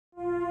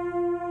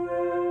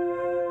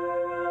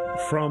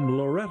From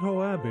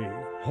Loretto Abbey,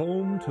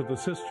 home to the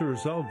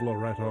Sisters of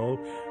Loretto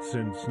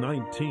since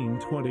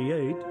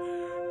 1928,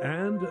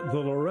 and the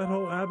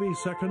Loretto Abbey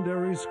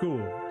Secondary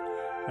School,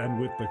 and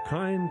with the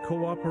kind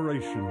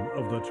cooperation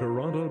of the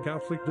Toronto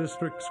Catholic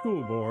District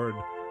School Board,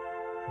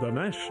 the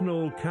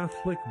National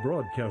Catholic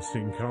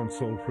Broadcasting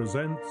Council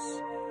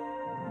presents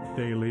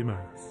Daily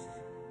Mass.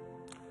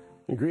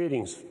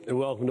 Greetings and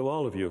welcome to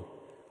all of you.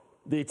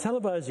 The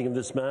televising of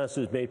this Mass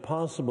is made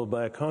possible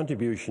by a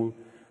contribution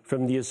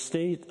from the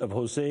estate of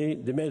Jose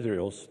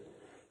Demetrios,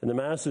 and the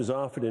Mass is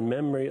offered in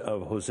memory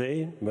of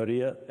Jose,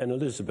 Maria, and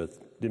Elizabeth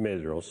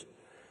Demetrios.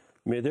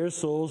 May their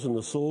souls and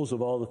the souls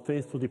of all the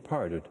faithful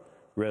departed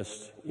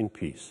rest in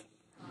peace.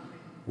 Amen.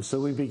 And so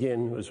we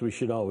begin as we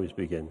should always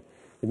begin.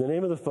 In the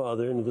name of the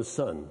Father, and of the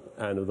Son,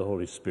 and of the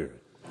Holy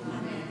Spirit.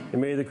 Amen.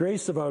 And may the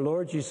grace of our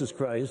Lord Jesus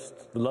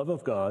Christ, the love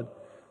of God,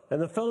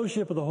 and the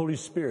fellowship of the Holy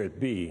Spirit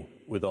be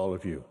with all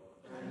of you.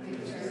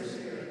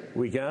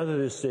 We gather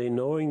this day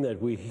knowing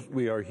that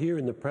we are here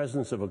in the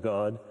presence of a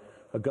God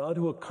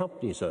who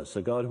accompanies us,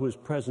 a God who is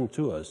present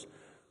to us,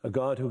 a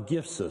God who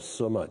gifts us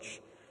so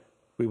much.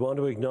 We want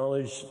to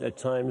acknowledge at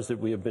times that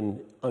we have been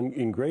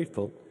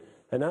ungrateful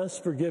and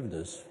ask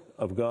forgiveness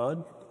of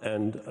God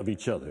and of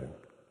each other.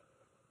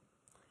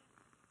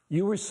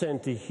 You were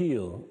sent to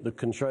heal the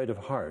contrite of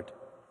heart.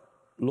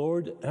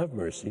 Lord, have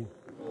mercy.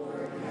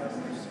 Lord, have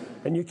mercy.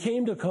 And you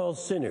came to call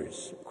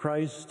sinners.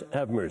 Christ,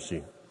 have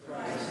mercy.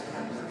 Christ,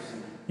 have mercy.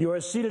 You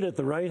are seated at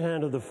the right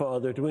hand of the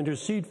Father to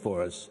intercede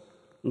for us.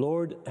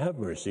 Lord, have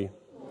mercy.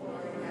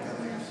 Lord, have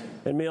mercy.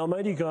 And may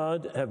Almighty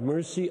God have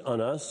mercy on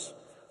us,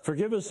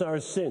 forgive us our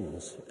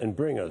sins, and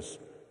bring us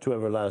to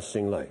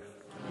everlasting life.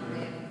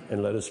 Amen.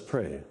 And let us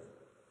pray.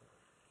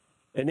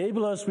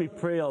 Enable us, we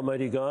pray,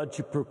 Almighty God,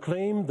 to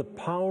proclaim the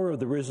power of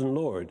the risen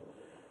Lord,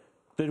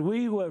 that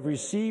we who have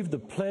received the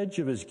pledge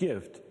of his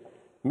gift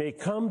may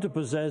come to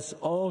possess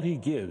all he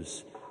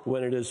gives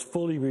when it is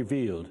fully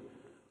revealed,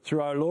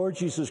 through our Lord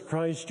Jesus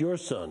Christ, your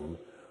Son,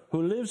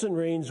 who lives and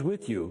reigns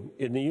with you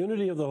in the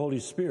unity of the Holy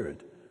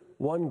Spirit,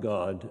 one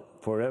God,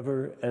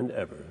 forever and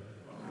ever.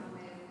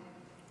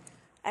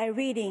 A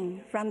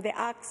reading from the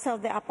Acts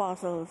of the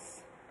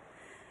Apostles.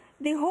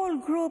 The whole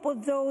group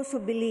of those who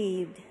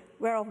believed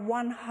were of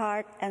one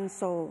heart and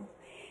soul,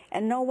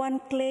 and no one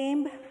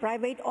claimed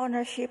private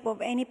ownership of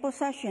any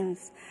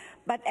possessions,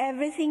 but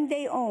everything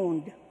they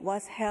owned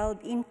was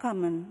held in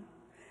common.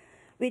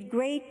 With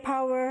great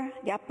power,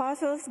 the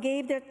apostles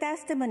gave their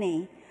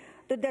testimony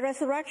to the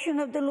resurrection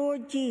of the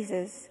Lord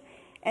Jesus,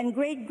 and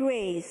great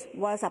grace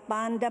was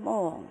upon them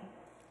all.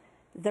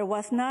 There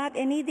was not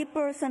a needy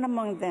person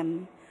among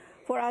them,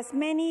 for as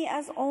many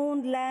as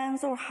owned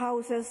lands or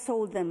houses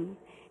sold them,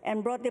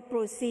 and brought the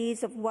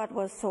proceeds of what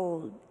was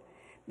sold.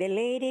 They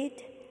laid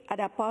it at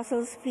the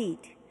apostles'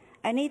 feet,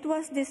 and it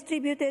was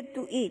distributed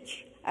to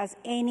each as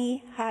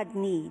any had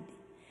need.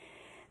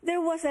 There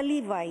was a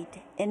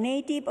Levite, a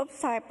native of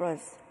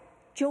Cyprus,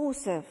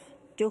 Joseph,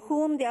 to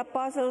whom the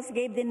apostles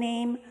gave the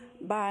name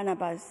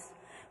Barnabas,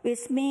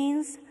 which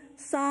means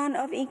son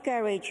of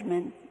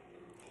encouragement.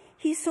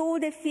 He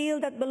sold a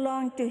field that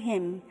belonged to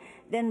him,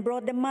 then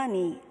brought the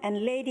money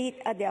and laid it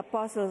at the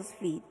apostles'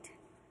 feet.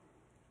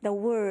 The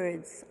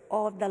words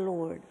of the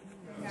Lord.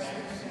 The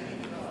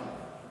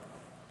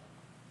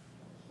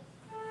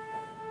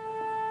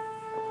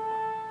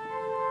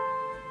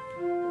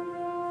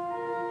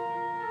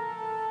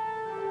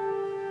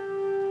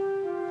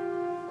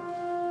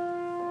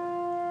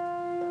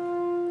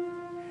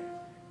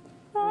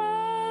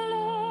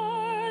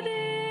Lord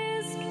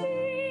is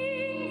King.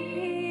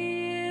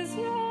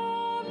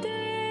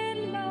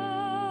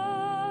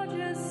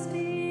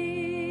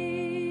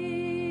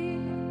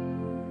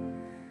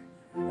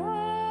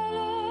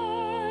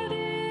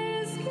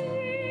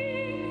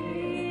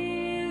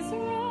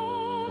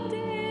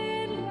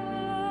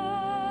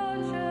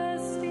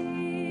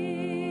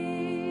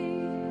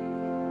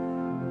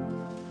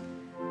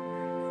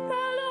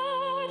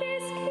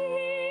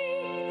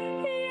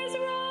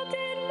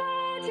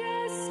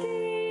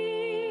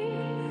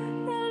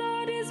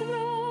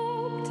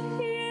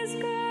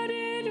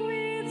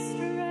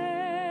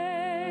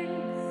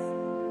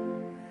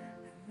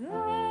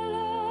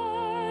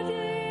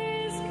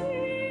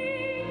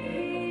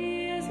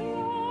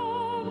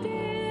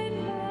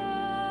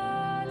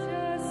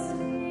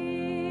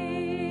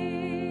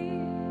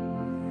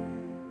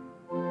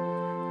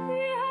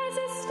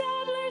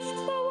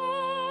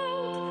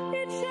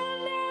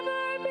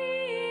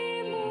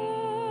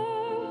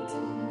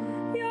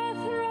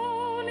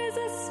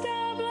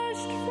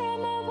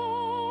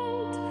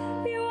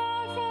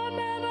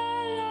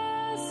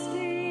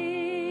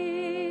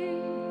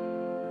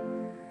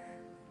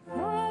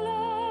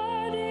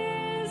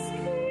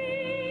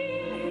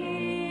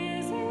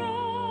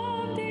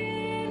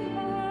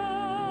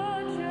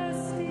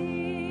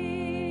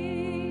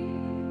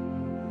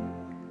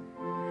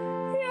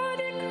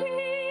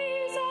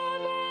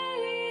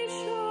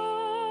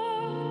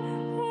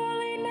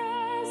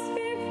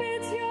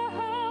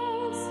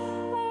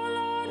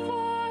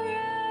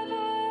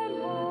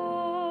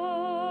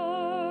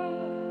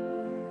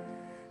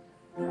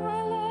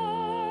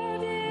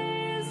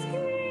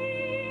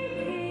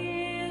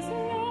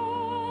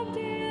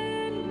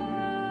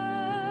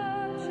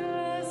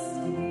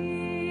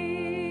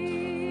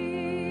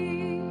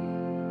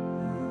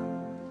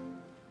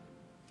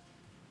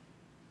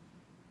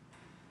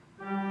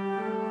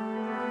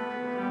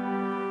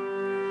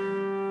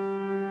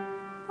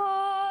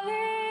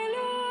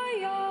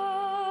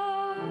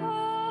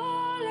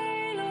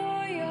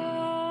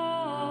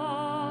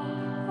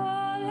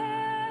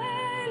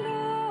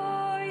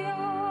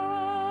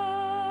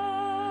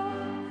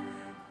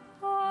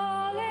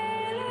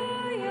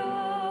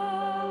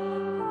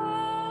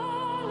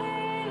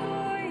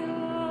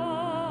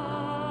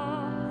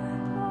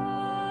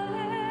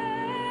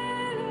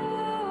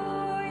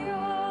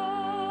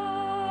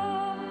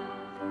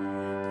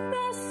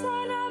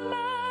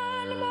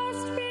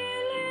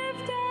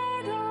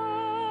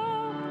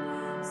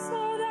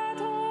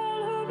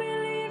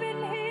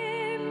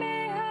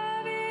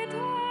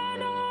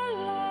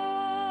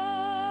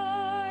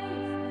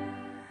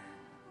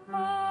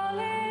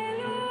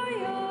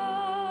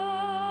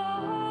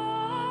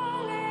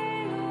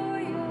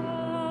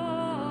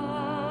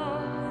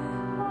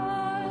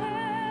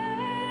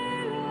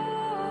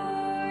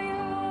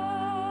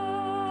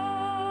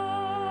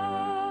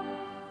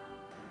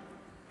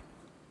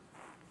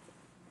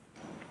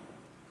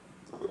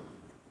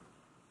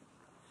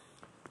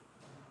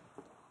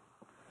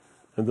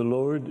 And the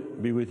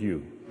Lord be with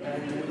you.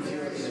 And with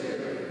your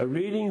spirit. A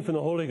reading from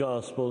the Holy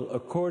Gospel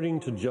according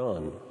to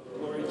John.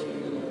 Glory to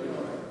you,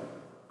 Lord.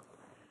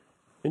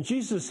 And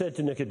Jesus said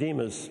to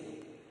Nicodemus,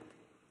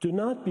 "Do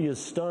not be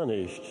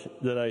astonished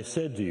that I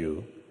said to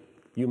you,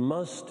 you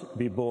must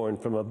be born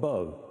from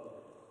above.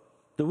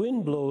 The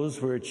wind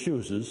blows where it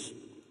chooses,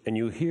 and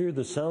you hear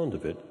the sound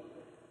of it,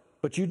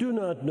 but you do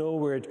not know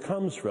where it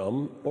comes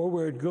from or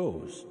where it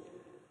goes.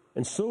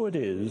 And so it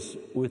is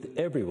with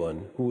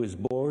everyone who is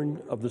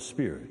born of the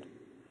Spirit."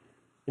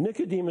 And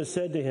Nicodemus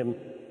said to him,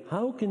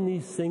 "How can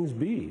these things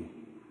be?"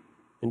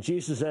 And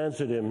Jesus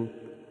answered him,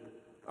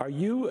 "Are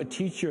you a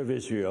teacher of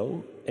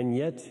Israel, and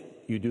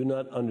yet you do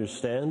not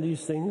understand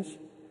these things?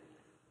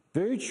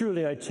 Very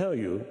truly I tell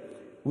you,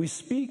 we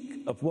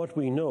speak of what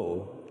we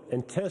know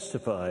and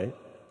testify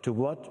to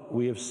what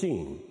we have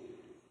seen,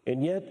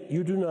 and yet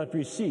you do not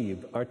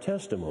receive our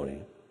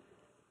testimony.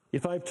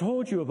 If I've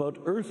told you about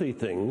earthly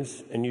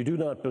things and you do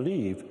not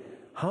believe,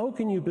 how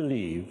can you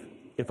believe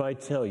if I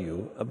tell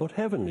you about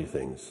heavenly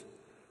things?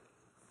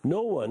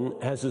 No one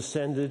has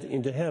ascended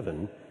into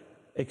heaven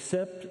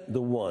except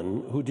the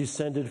one who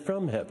descended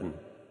from heaven,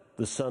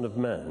 the Son of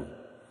Man.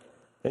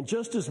 And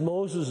just as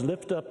Moses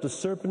lifted up the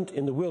serpent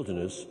in the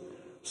wilderness,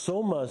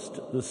 so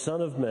must the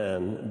Son of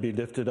Man be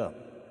lifted up,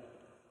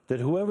 that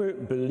whoever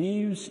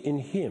believes in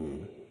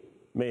him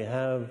may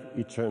have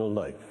eternal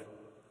life."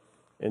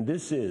 And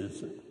this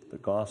is the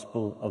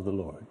gospel of the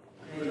Lord.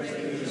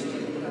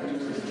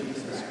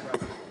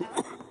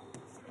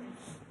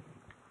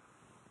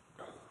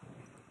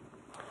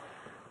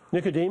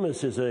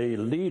 Nicodemus is a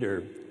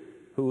leader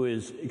who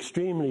is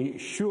extremely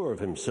sure of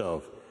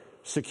himself,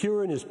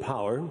 secure in his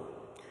power,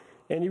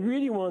 and he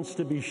really wants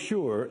to be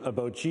sure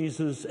about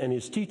Jesus and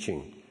his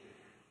teaching.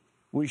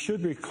 We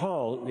should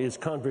recall his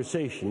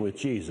conversation with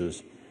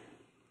Jesus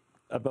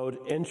about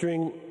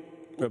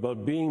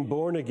being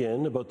born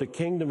again, about the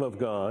kingdom of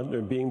God,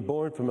 or being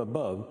born from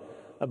above,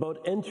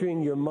 about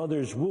entering your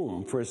mother's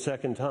womb for a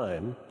second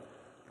time,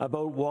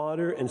 about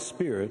water and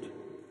spirit,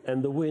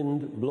 and the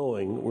wind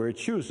blowing where it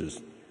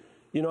chooses.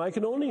 You know, I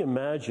can only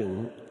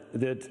imagine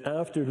that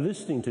after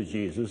listening to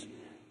Jesus,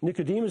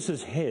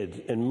 Nicodemus's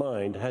head and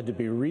mind had to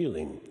be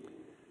reeling.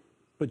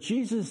 But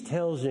Jesus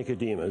tells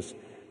Nicodemus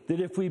that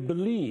if we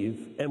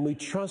believe and we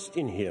trust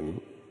in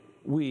him,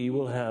 we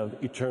will have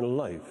eternal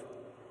life.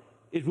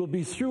 It will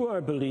be through our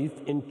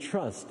belief and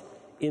trust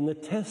in the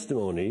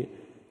testimony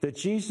that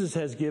Jesus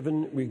has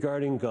given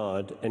regarding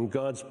God and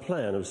God's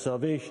plan of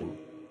salvation.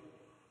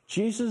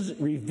 Jesus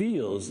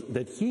reveals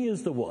that he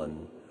is the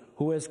one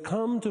who has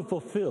come to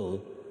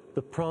fulfill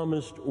the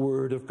promised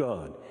word of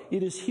God.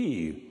 It is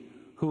he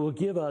who will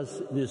give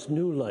us this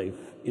new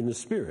life in the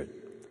Spirit.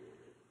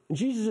 And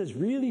Jesus is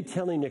really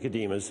telling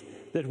Nicodemus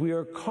that we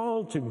are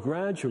called to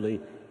gradually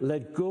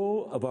let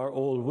go of our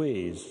old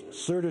ways,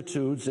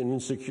 certitudes,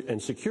 and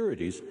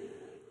securities,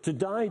 to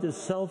die to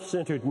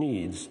self-centered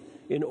needs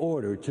in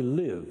order to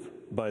live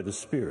by the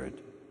Spirit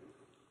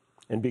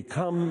and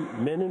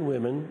become men and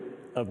women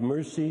of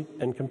mercy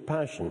and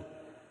compassion.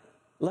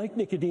 Like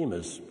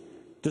Nicodemus,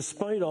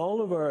 despite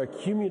all of our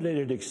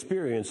accumulated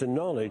experience and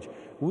knowledge,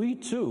 we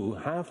too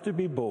have to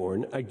be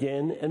born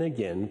again and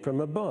again from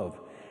above.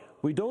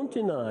 We don't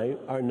deny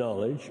our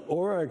knowledge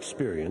or our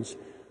experience,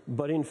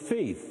 but in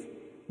faith,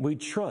 we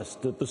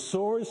trust that the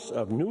source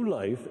of new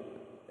life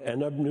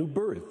and of new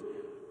birth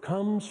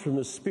comes from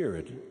the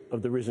Spirit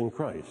of the risen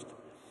Christ.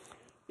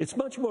 It's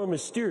much more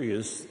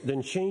mysterious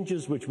than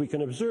changes which we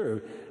can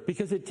observe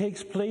because it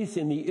takes place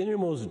in the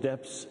innermost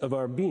depths of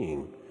our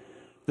being.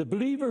 The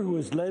believer who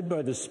is led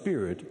by the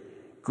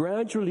Spirit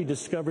gradually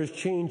discovers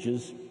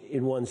changes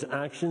in one's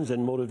actions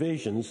and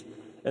motivations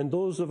and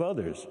those of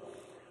others.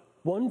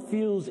 One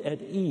feels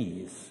at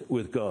ease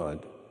with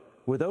God,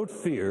 without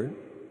fear,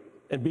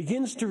 and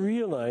begins to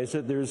realize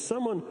that there is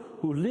someone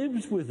who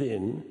lives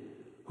within,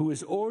 who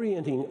is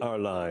orienting our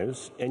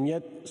lives, and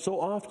yet so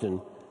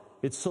often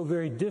it's so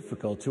very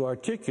difficult to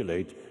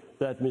articulate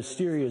that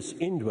mysterious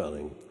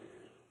indwelling.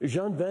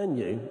 Jean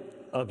Vanier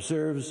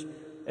observes,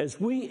 as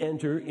we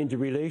enter into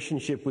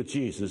relationship with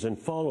Jesus and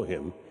follow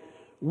him,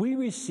 we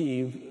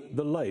receive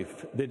the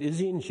life that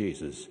is in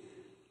Jesus.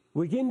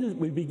 We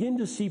begin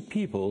to see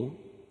people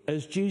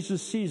as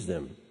Jesus sees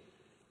them.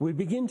 We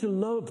begin to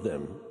love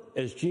them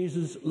as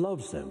Jesus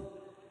loves them,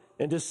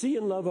 and to see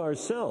and love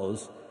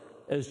ourselves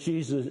as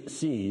Jesus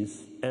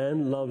sees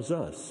and loves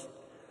us.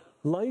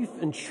 Life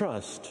and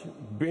trust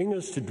bring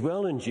us to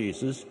dwell in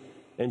Jesus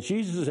and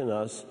Jesus in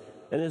us,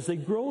 and as they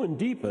grow and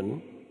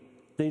deepen,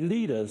 they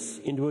lead us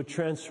into a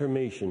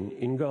transformation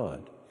in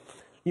God.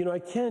 You know, I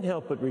can't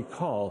help but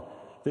recall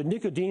that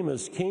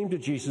Nicodemus came to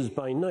Jesus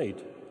by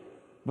night,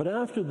 but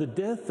after the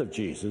death of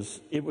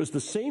Jesus, it was the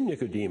same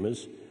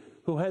Nicodemus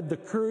who had the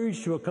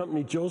courage to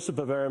accompany Joseph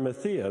of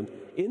Arimathea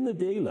in the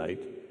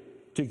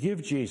daylight to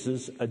give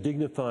Jesus a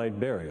dignified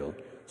burial.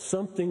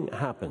 Something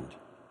happened.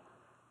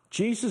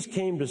 Jesus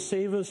came to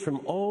save us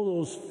from all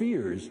those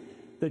fears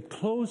that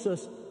close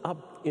us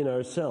up in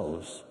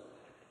ourselves.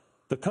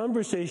 The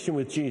conversation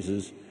with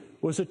Jesus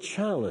was a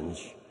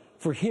challenge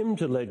for him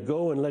to let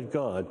go and let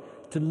God,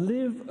 to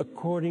live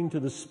according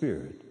to the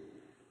Spirit.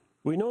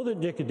 We know that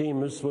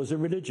Nicodemus was a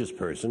religious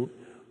person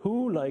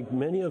who, like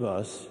many of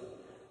us,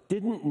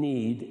 didn't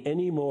need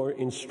any more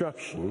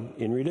instruction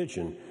in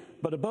religion,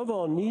 but above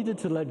all needed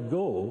to let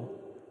go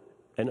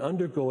and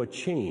undergo a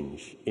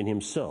change in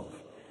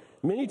himself.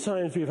 Many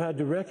times we've had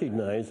to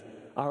recognize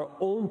our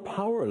own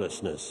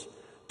powerlessness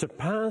to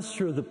pass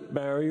through the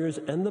barriers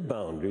and the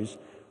boundaries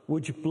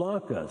which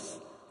block us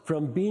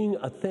from being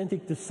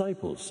authentic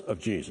disciples of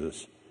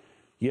Jesus.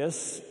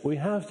 Yes, we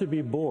have to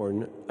be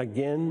born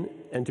again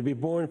and to be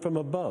born from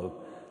above,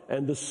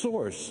 and the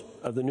source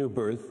of the new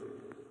birth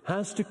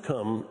has to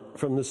come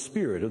from the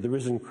Spirit of the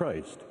risen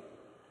Christ.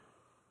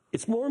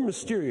 It's more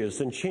mysterious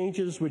than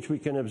changes which we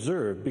can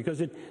observe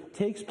because it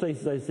takes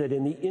place, as I said,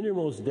 in the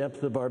innermost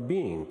depth of our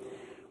being.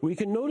 We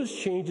can notice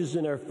changes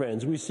in our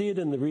friends. We see it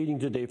in the reading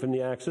today from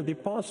the Acts of the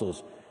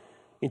Apostles.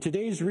 In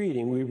today's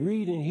reading, we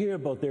read and hear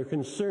about their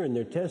concern,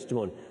 their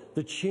testimony,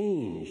 the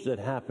change that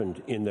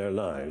happened in their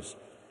lives.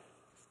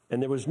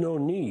 And there was no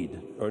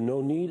need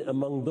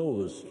among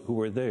those who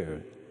were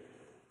there.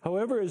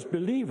 However, as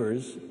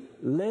believers,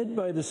 led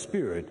by the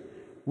Spirit,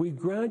 we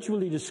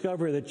gradually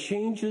discover that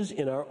changes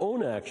in our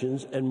own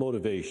actions and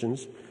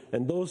motivations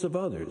and those of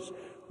others.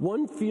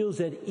 One feels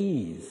at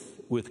ease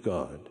with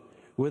God,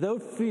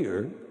 without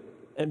fear,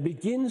 and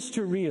begins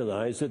to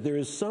realize that there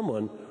is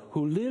someone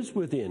who lives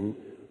within,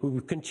 who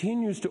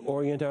continues to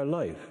orient our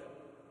life.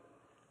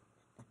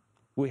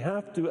 We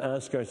have to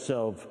ask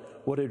ourselves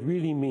what it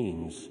really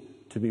means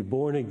to be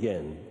born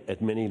again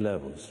at many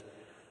levels.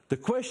 The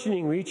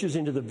questioning reaches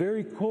into the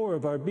very core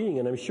of our being,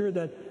 and I'm sure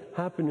that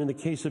happened in the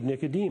case of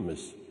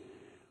Nicodemus.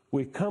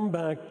 We come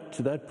back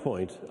to that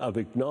point of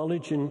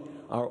acknowledging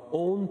our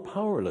own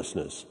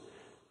powerlessness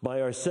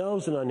by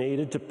ourselves and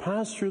unaided to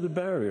pass through the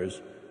barriers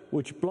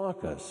which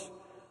block us.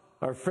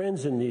 Our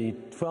friends in the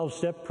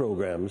 12-step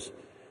programs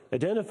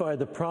identify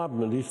the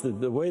problem, at least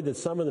the way that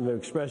some of them have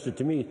expressed it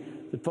to me,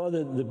 that,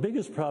 Father, the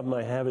biggest problem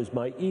I have is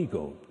my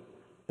ego.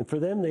 And for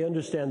them, they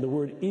understand the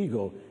word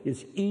ego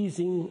is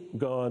easing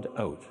God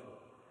out.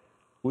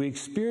 We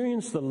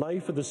experience the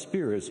life of the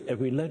spirits if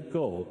we let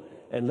go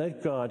and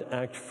let God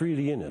act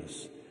freely in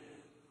us.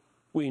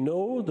 We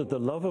know that the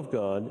love of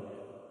God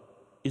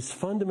is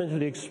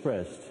fundamentally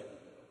expressed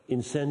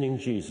in sending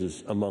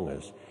Jesus among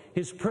us.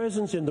 His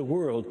presence in the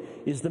world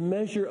is the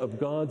measure of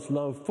God's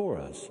love for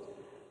us.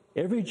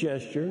 Every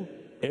gesture,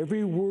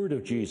 every word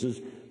of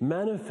Jesus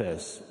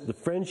manifests the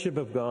friendship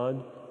of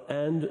God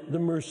and the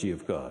mercy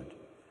of God.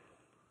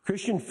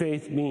 Christian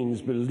faith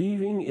means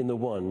believing in the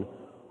one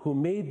who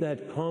made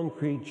that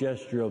concrete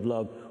gesture of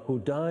love, who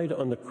died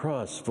on the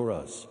cross for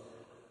us.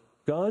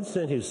 God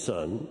sent his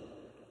Son,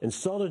 and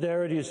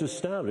solidarity is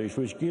established,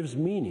 which gives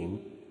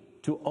meaning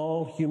to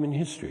all human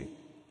history.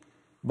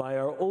 By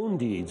our own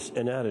deeds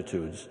and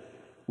attitudes,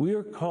 we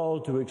are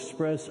called to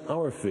express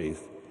our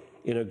faith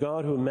in a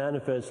God who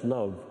manifests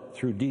love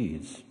through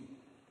deeds.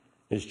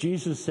 As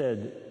Jesus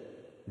said,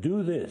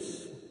 "Do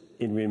this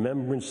in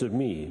remembrance of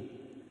me."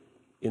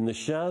 In the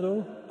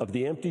shadow of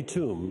the empty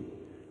tomb,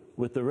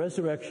 with the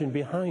resurrection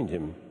behind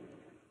him,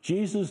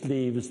 Jesus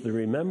leaves the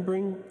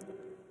remembering,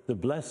 the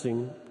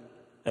blessing,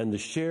 and the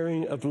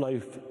sharing of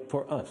life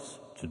for us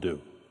to do.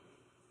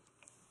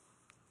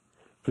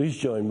 Please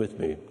join with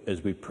me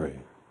as we pray.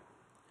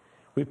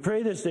 We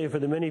pray this day for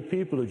the many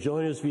people who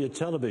join us via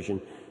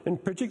television, in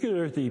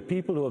particular the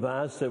people who have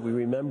asked that we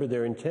remember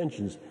their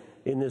intentions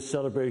in this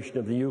celebration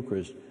of the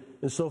Eucharist.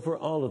 And so for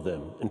all of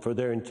them and for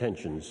their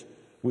intentions,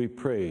 we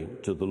pray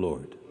to the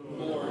Lord.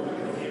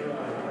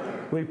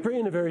 We pray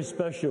in a very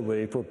special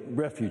way for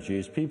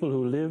refugees, people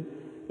who live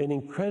in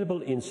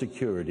incredible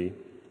insecurity,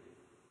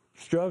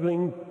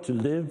 struggling to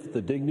live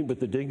with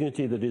the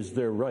dignity that is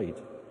their right.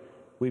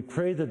 We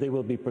pray that they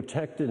will be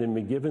protected and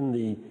be given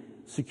the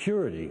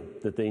security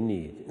that they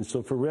need. And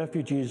so for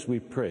refugees, we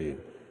pray,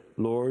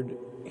 Lord,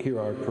 hear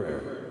our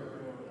prayer.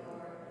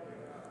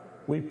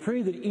 We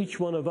pray that each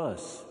one of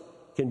us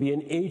can be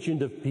an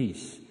agent of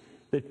peace,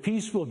 that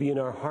peace will be in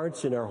our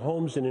hearts, in our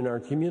homes, and in our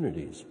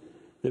communities,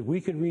 that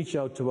we can reach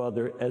out to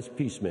others as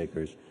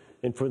peacemakers.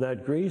 And for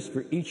that grace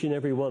for each and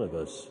every one of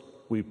us,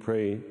 we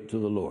pray to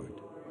the Lord.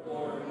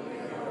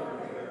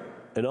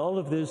 And all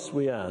of this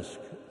we ask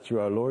through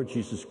our Lord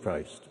Jesus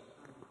Christ.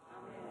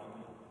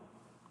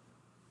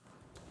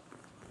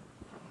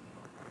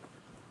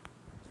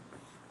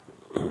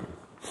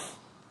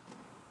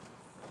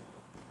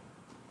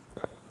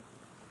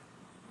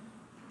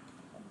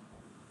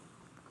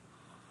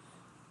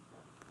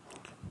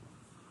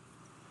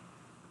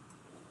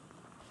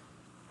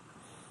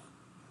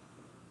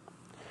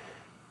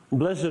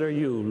 Blessed are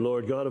you,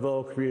 Lord God of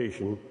all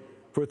creation,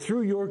 for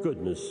through your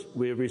goodness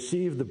we have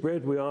received the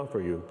bread we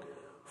offer you,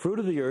 fruit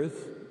of the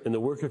earth and the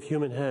work of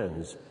human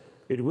hands.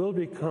 It will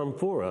become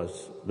for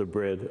us the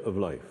bread of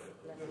life.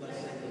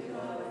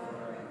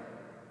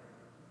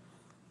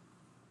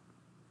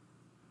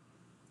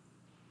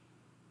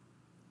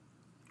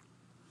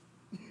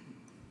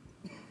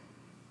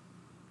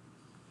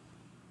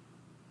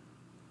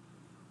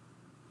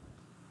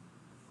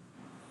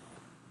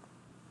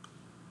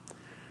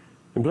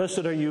 And blessed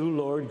are you,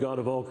 Lord God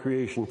of all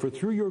creation, for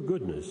through your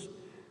goodness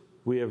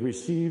we have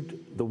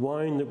received the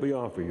wine that we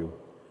offer you.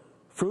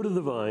 Fruit of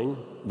the vine,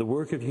 the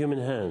work of human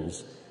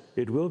hands,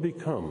 it will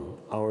become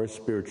our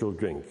spiritual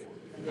drink.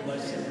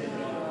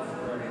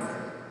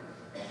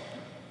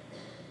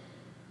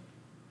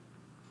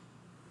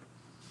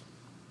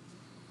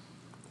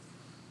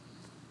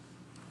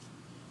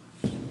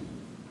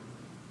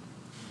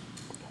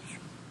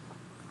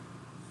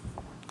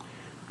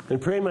 And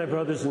pray, my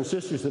brothers and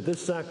sisters, that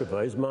this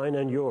sacrifice, mine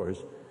and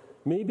yours,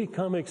 may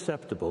become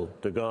acceptable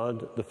to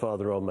God the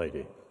Father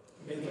Almighty.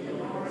 May the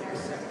Lord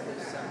accept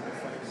this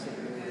sacrifice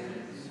in your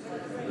hands for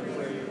the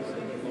praise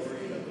and the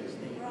glory of his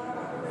name.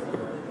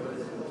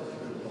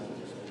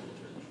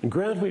 And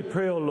grant, we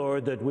pray, O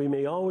Lord, that we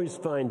may always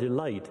find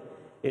delight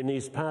in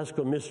these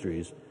paschal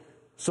mysteries,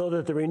 so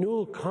that the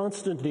renewal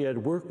constantly at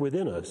work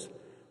within us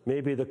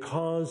may be the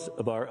cause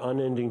of our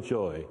unending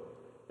joy.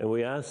 And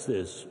we ask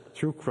this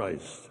through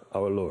Christ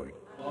our Lord.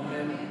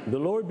 Amen. The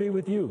Lord be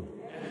with you.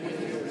 And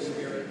with your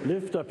spirit,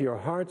 Lift up your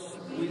hearts,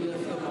 we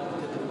lift them up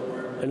to the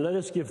Lord. and let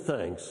us give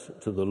thanks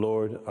to the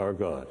Lord our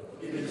God.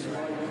 It is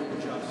right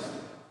and just.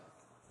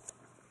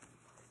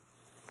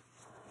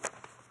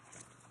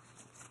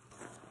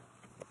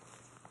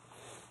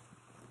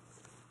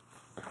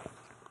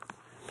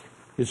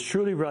 It's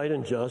truly right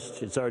and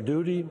just. It's our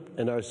duty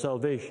and our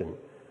salvation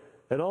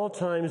at all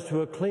times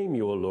to acclaim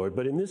you, O Lord,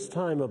 but in this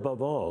time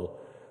above all,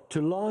 to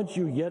laud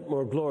you yet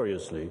more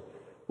gloriously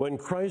when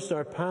Christ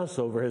our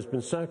Passover has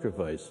been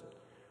sacrificed.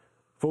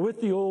 For with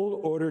the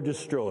old order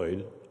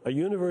destroyed, a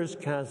universe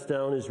cast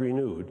down is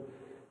renewed,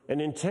 and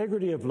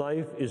integrity of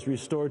life is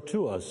restored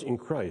to us in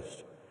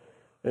Christ.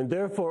 And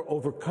therefore,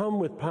 overcome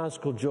with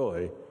paschal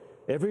joy,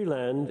 every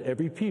land,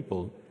 every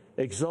people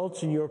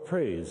exults in your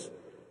praise,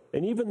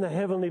 and even the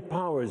heavenly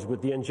powers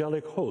with the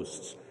angelic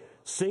hosts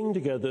sing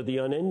together the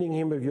unending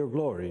hymn of your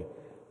glory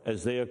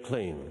as they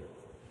acclaim.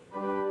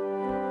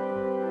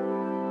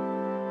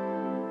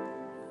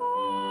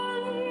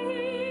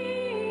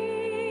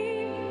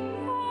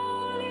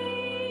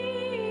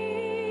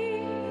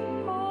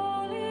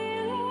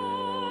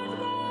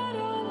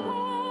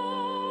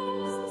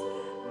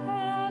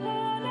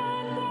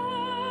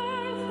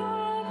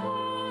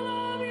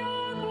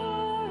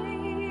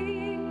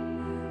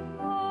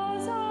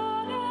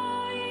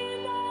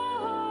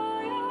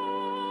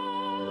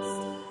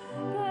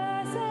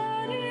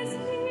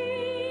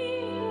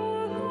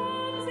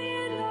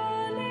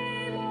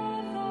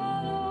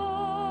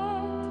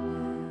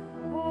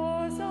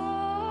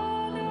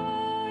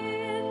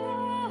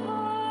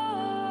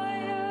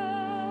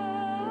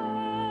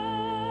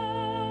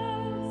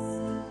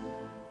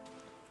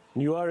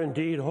 You are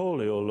indeed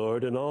holy, O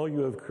Lord, and all you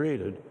have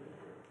created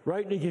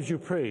rightly gives you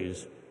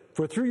praise.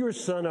 For through your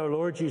Son, our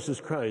Lord Jesus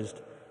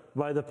Christ,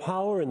 by the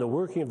power and the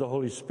working of the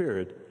Holy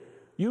Spirit,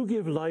 you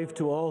give life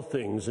to all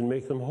things and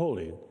make them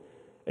holy.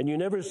 And you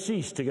never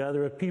cease to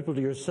gather a people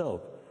to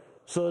yourself,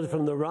 so that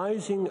from the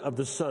rising of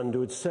the sun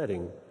to its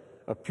setting,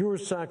 a pure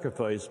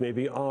sacrifice may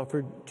be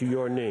offered to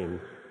your name.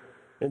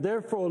 And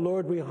therefore,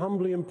 Lord, we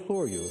humbly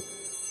implore you,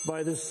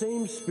 by the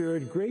same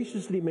Spirit,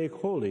 graciously make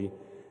holy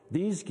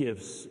these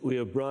gifts we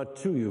have brought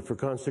to you for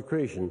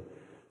consecration,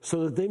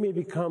 so that they may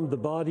become the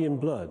body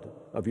and blood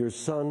of your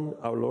Son,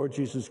 our Lord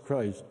Jesus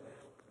Christ,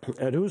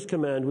 at whose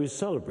command we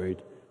celebrate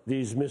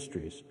these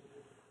mysteries.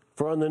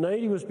 For on the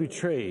night he was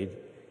betrayed,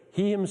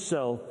 he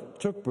himself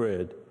took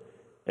bread,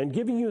 and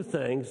giving you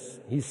thanks,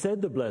 he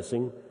said the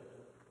blessing,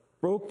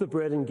 broke the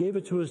bread, and gave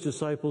it to his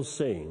disciples,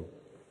 saying,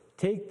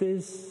 "Take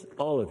this,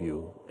 all of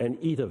you, and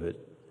eat of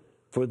it,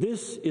 for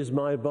this is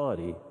my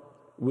body,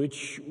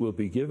 which will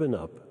be given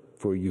up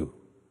for you."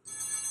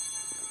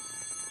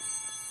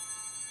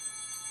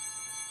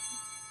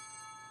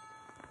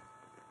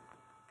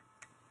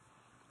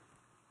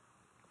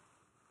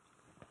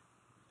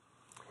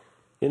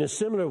 In a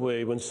similar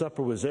way, when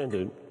supper was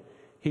ended,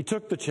 he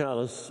took the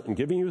chalice, and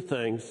giving you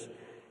thanks,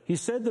 he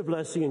said the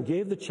blessing and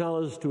gave the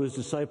chalice to his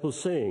disciples,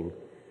 saying,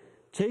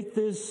 "Take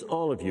this,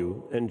 all of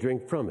you, and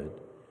drink from it.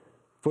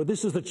 For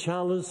this is the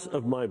chalice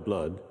of my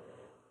blood,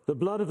 the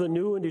blood of the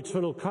new and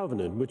eternal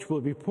covenant, which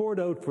will be poured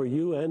out for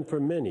you and for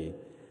many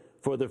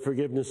for the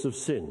forgiveness of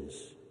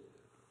sins.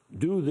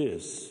 Do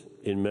this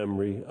in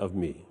memory of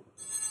me."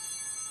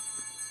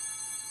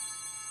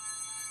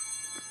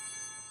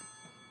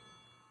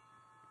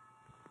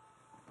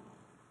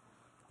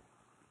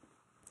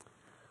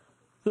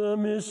 The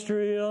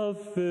mystery of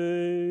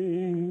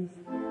faith.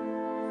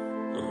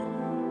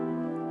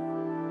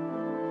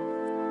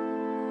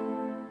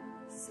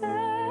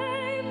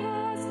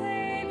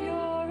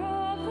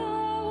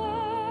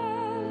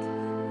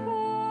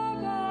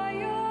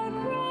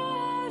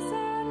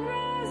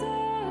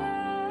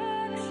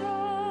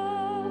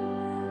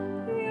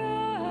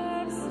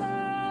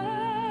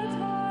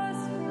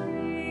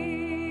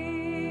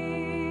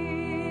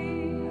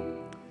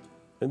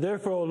 And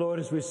therefore, O Lord,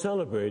 as we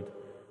celebrate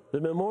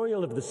the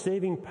memorial of the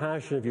saving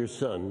passion of your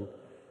Son,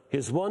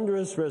 his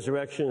wondrous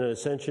resurrection and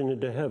ascension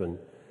into heaven,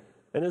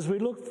 and as we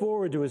look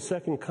forward to his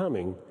second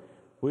coming,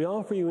 we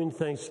offer you in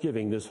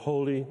thanksgiving this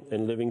holy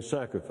and living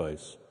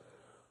sacrifice.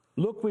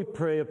 Look, we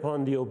pray,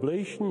 upon the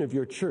oblation of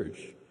your church,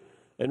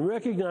 and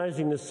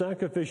recognizing the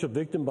sacrificial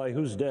victim by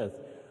whose death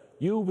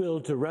you will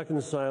to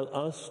reconcile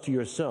us to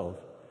yourself,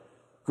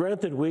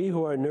 grant that we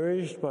who are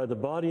nourished by the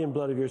body and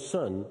blood of your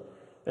Son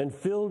and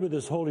filled with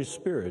his Holy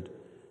Spirit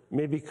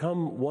may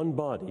become one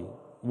body,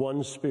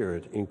 one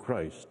spirit in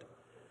Christ.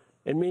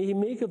 And may he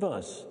make of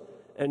us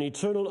an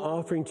eternal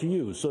offering to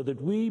you, so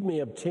that we may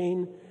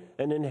obtain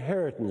an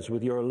inheritance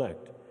with your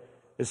elect,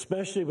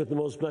 especially with the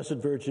most blessed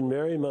Virgin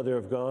Mary, Mother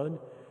of God,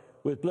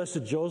 with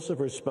blessed Joseph,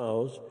 her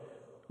spouse,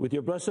 with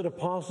your blessed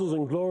apostles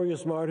and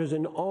glorious martyrs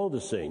and all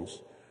the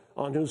saints,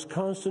 on whose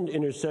constant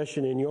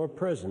intercession in your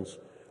presence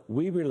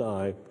we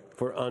rely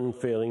for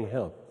unfailing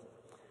help.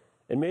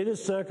 And may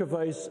this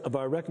sacrifice of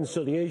our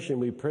reconciliation,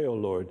 we pray, O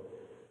Lord,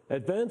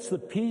 advance the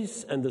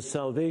peace and the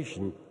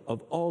salvation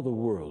of all the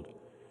world.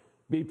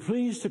 Be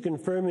pleased to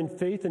confirm in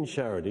faith and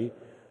charity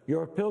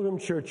your pilgrim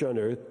church on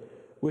earth,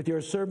 with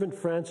your servant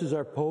Francis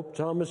our Pope,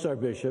 Thomas our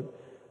Bishop,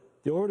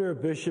 the order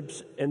of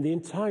bishops, and the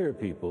entire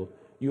people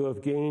you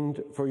have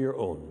gained for your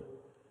own.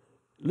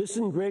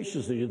 Listen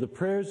graciously to the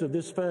prayers of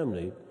this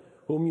family,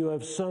 whom you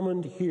have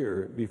summoned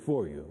here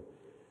before you.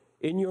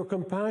 In your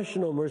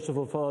compassion, O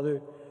merciful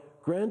Father,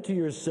 grant to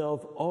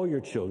yourself all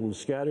your children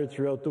scattered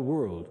throughout the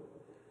world.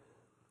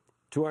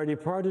 To our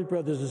departed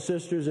brothers and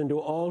sisters, and to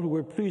all who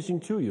were pleasing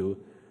to you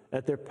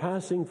at their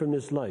passing from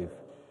this life,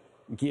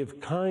 give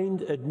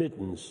kind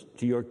admittance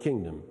to your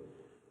kingdom.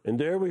 And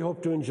there we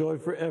hope to enjoy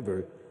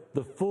forever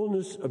the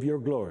fullness of your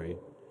glory,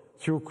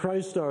 through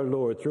Christ our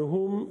Lord, through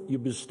whom you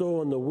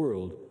bestow on the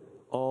world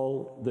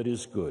all that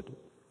is good.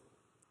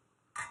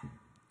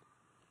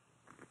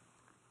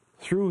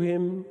 Through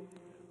him,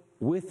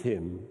 with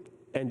him,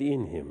 and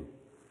in him.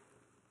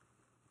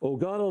 O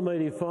God,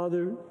 Almighty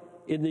Father,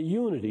 in the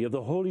unity of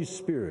the Holy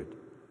Spirit,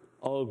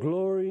 all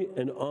glory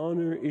and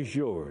honor is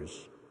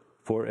yours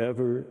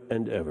forever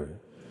and ever.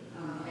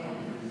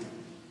 Amen.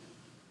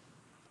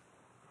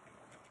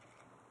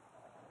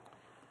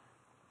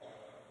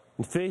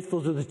 And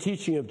faithful to the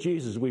teaching of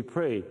Jesus, we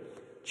pray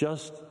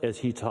just as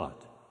he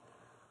taught.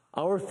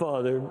 Our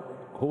Father,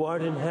 who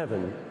art in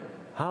heaven,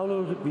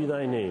 hallowed be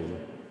thy name.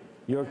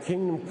 Your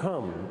kingdom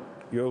come,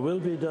 your will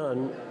be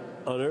done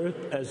on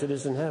earth as it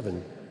is in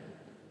heaven.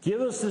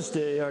 Give us this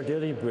day our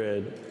daily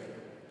bread,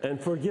 and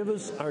forgive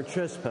us our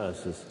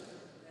trespasses,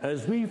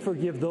 as we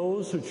forgive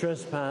those who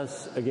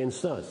trespass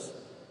against us.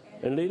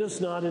 And lead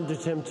us not into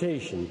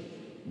temptation,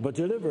 but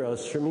deliver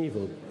us from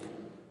evil.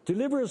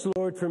 Deliver us,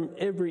 Lord, from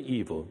every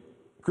evil.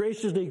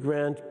 Graciously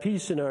grant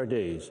peace in our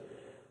days,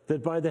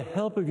 that by the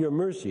help of your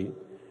mercy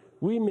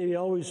we may be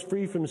always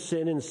free from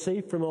sin and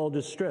safe from all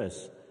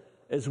distress,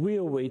 as we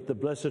await the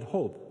blessed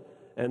hope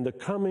and the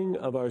coming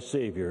of our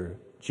Savior,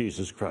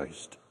 Jesus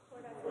Christ.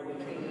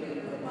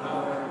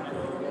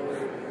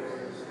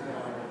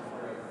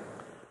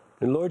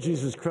 And Lord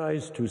Jesus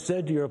Christ, who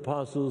said to your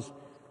apostles,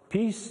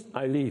 "Peace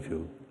I leave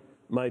you,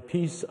 my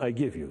peace I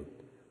give you,"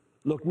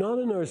 look not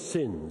on our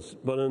sins,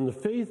 but on the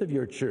faith of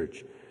your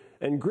church,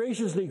 and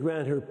graciously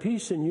grant her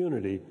peace and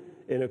unity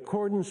in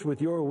accordance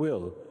with your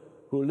will,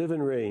 who live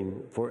and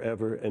reign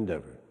forever and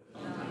ever.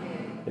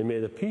 Amen. And may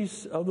the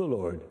peace of the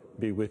Lord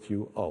be with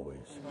you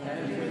always.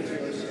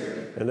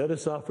 And let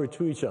us offer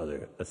to each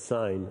other a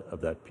sign of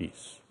that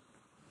peace.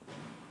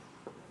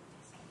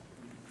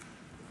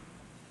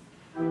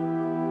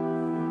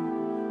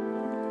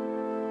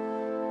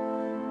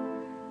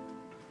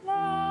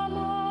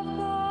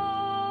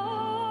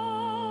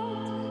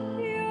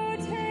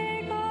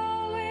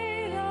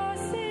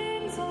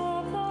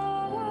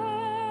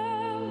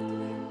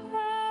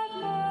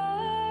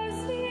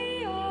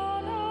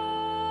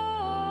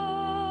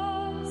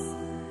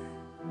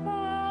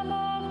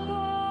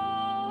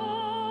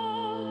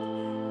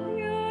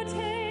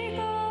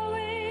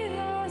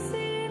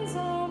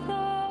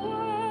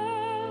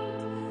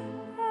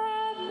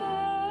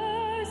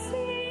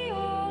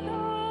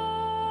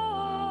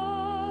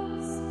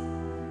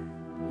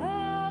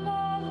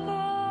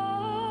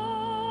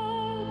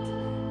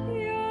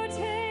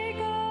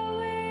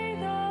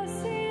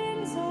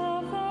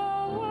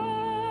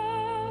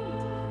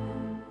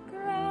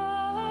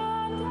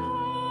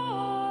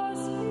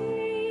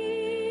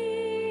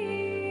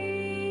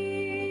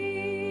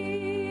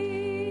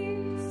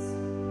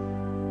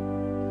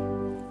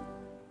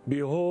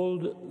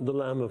 Behold the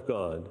Lamb of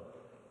God.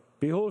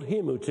 Behold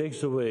him who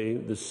takes away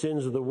the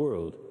sins of the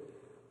world.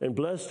 And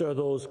blessed are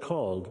those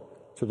called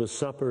to the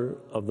supper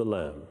of the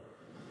Lamb.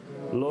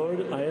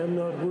 Lord, I am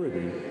not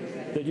worthy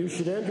that you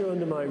should enter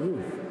under my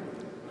roof,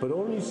 but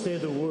only say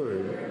the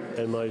word,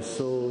 and my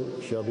soul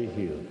shall be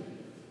healed.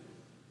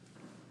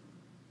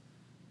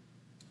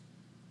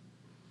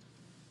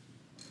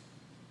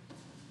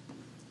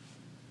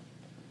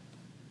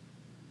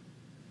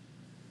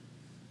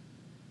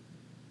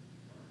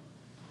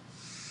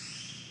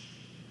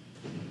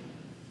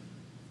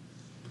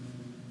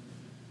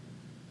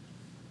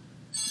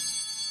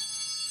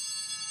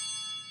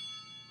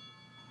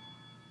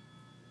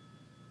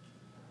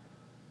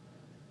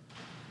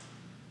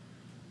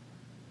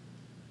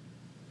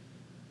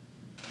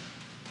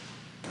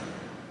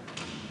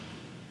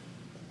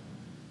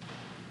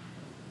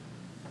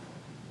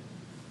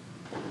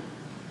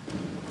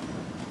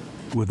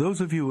 Would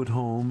those of you at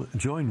home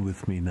join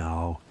with me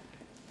now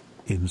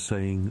in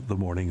saying the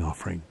morning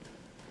offering?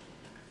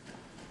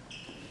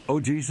 O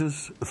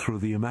Jesus, through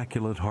the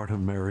Immaculate Heart of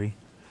Mary,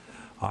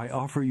 I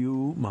offer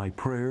you my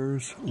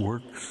prayers,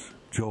 works,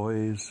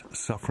 joys,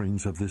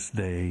 sufferings of this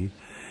day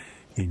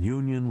in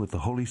union with the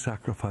holy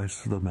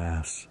sacrifice of the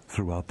Mass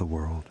throughout the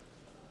world.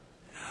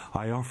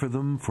 I offer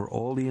them for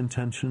all the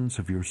intentions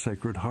of your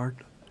Sacred Heart,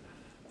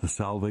 the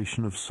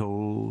salvation of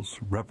souls,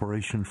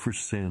 reparation for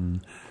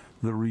sin,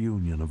 the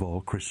reunion of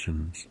all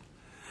Christians.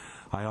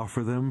 I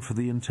offer them for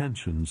the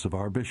intentions of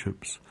our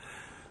bishops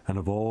and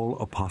of all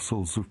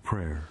apostles of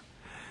prayer,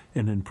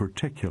 and in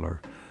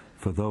particular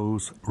for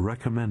those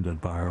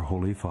recommended by our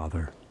Holy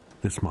Father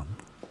this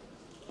month.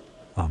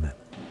 Amen.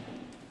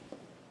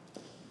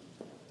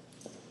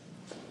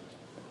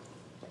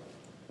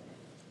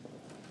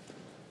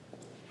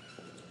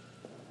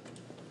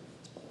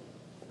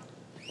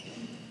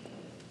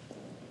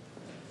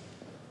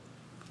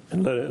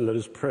 And let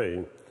us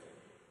pray.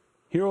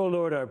 Hear, O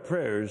Lord, our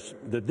prayers,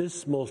 that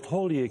this most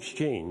holy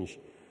exchange,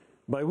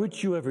 by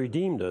which you have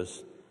redeemed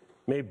us,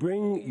 may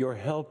bring your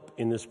help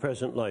in this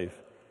present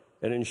life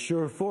and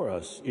ensure for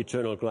us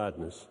eternal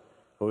gladness.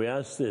 For we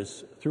ask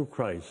this through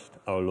Christ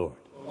our Lord.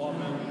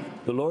 Amen.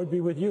 The Lord be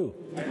with you.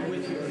 And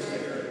with your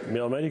spirit. May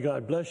Almighty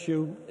God bless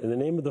you in the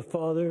name of the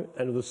Father,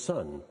 and of the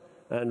Son,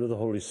 and of the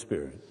Holy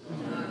Spirit.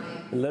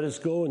 Amen. And let us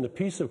go in the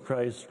peace of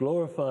Christ,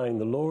 glorifying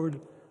the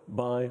Lord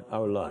by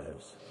our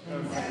lives.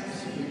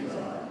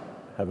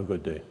 Have a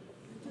good day.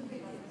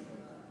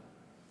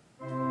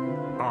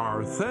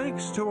 Our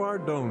thanks to our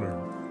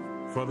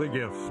donor for the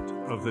gift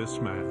of this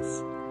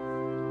Mass.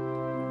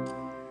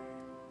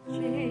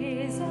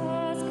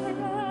 Jesus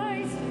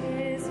Christ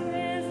is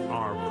risen.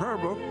 Our prayer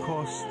book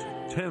cost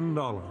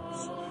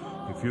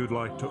 $10. If you'd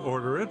like to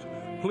order it,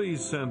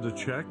 please send a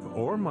check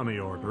or money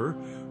order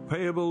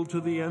payable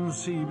to the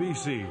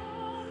NCBC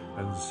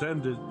and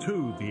send it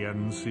to the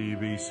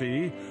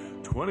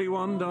NCBC,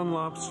 21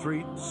 Dunlop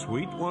Street,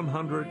 Suite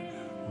 100,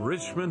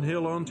 Richmond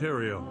Hill,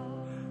 Ontario,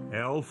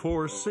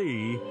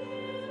 L4C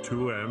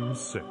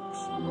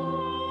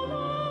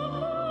 2M6.